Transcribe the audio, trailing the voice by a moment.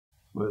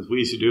was we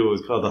used to do what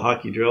was called the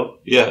hockey drill.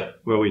 Yeah.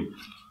 Where we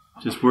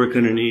just work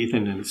underneath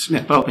and then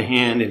snap out the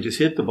hand and just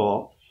hit the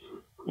ball.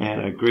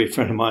 And a great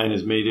friend of mine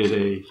has made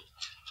it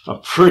a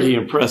pretty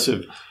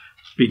impressive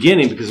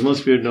beginning, because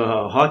most people know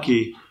how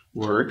hockey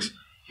works.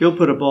 He'll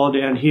put a ball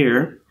down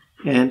here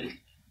and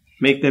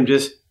make them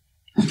just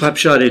slap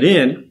shot it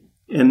in,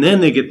 and then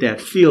they get that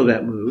feel,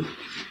 that move,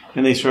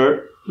 and they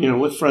start,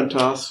 with front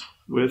toss,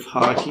 with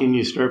hockey, and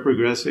you start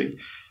progressing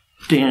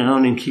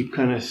down and keep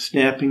kind of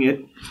snapping it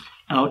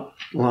out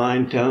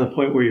line down the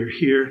point where you're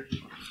here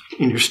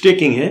and you're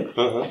sticking it.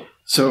 Uh-huh.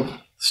 So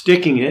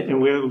sticking it,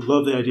 and we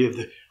love the idea of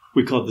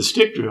we call it the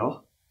stick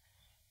drill.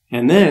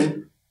 And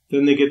then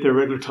they get their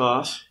regular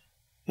toss,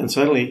 and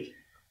suddenly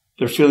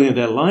their feeling of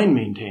that line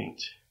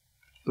maintains.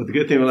 But the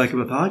good thing we like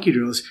about the hockey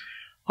drill is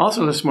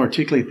also lets them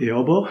articulate the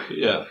elbow.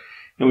 Yeah.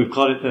 And we've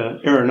called it the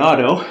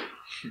arenado,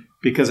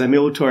 because I'm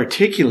able to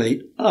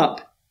articulate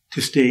up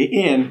to stay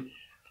in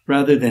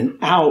rather than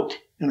out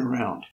and around.